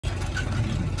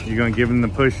You gonna give him the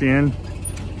push in?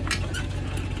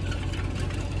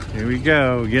 Here we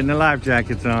go, getting the life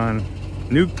jackets on.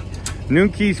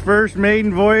 Nuki's first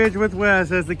maiden voyage with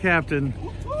Wes as the captain.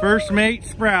 First mate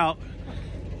Sprout.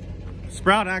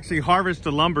 Sprout actually harvests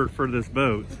the lumber for this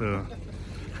boat, so.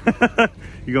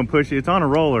 You're gonna push it, it's on a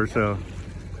roller, so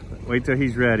wait till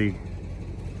he's ready.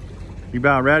 You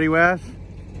about ready, Wes?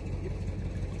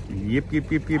 Yep,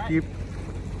 yep, yep, yep, yep.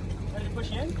 Ready to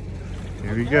push in?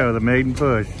 Here we go, the maiden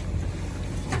push.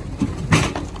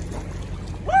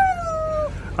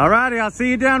 Alrighty, I'll see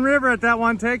you downriver at that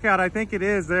one takeout. I think it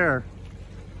is there.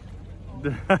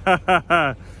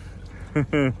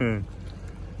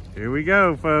 Here we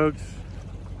go, folks.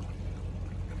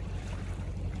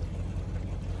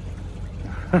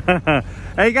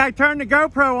 Hey, you gotta turn the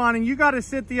GoPro on and you gotta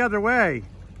sit the other way.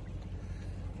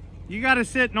 You gotta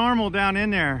sit normal down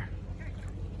in there.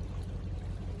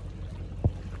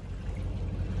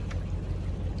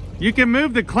 You can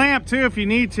move the clamp too if you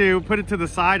need to. Put it to the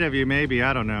side of you, maybe.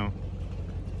 I don't know.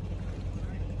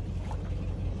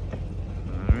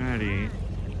 Alrighty.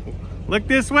 Look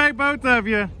this way, both of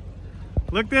you.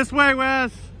 Look this way,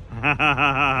 Wes.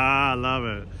 I love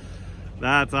it.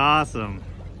 That's awesome.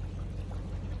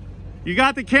 You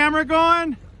got the camera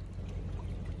going?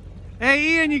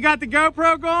 Hey, Ian, you got the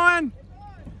GoPro going?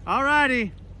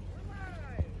 Alrighty.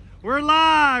 We're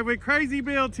live with Crazy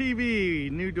Bill TV,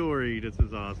 New Dory. This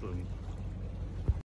is awesome.